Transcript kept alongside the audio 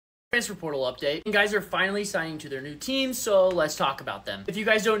Transfer portal update. And guys are finally signing to their new teams, so let's talk about them. If you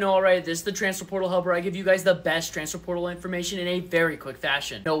guys don't know already, this is the Transfer Portal Hub where I give you guys the best transfer portal information in a very quick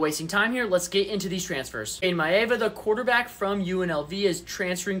fashion. No wasting time here, let's get into these transfers. In Maeva, the quarterback from UNLV, is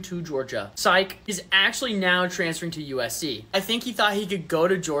transferring to Georgia. Psych, he's actually now transferring to USC. I think he thought he could go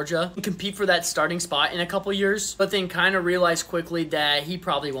to Georgia and compete for that starting spot in a couple years, but then kind of realized quickly that he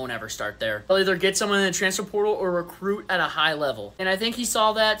probably won't ever start there. He'll either get someone in the transfer portal or recruit at a high level. And I think he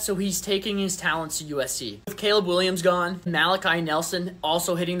saw that, so he's taking his talents to USC. With Caleb Williams gone, Malachi Nelson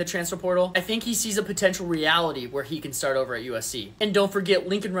also hitting the transfer portal, I think he sees a potential reality where he can start over at USC. And don't forget,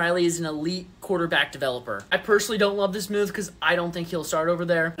 Lincoln Riley is an elite quarterback developer. I personally don't love this move because I don't think he'll start over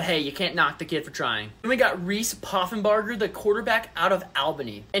there, but hey, you can't knock the kid for trying. Then we got Reese Poffenbarger, the quarterback out of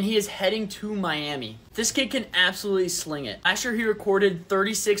Albany, and he is heading to Miami. This kid can absolutely sling it. Last year he recorded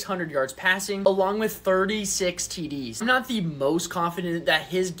 3,600 yards passing along with 36 TDs. I'm not the most confident that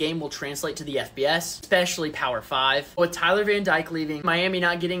his game will translate to the FBS, especially Power 5. With Tyler Van Dyke leaving, Miami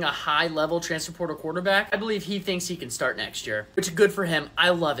not getting a high-level transfer portal quarterback, I believe he thinks he can start next year, which is good for him. I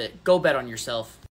love it. Go bet on yourself.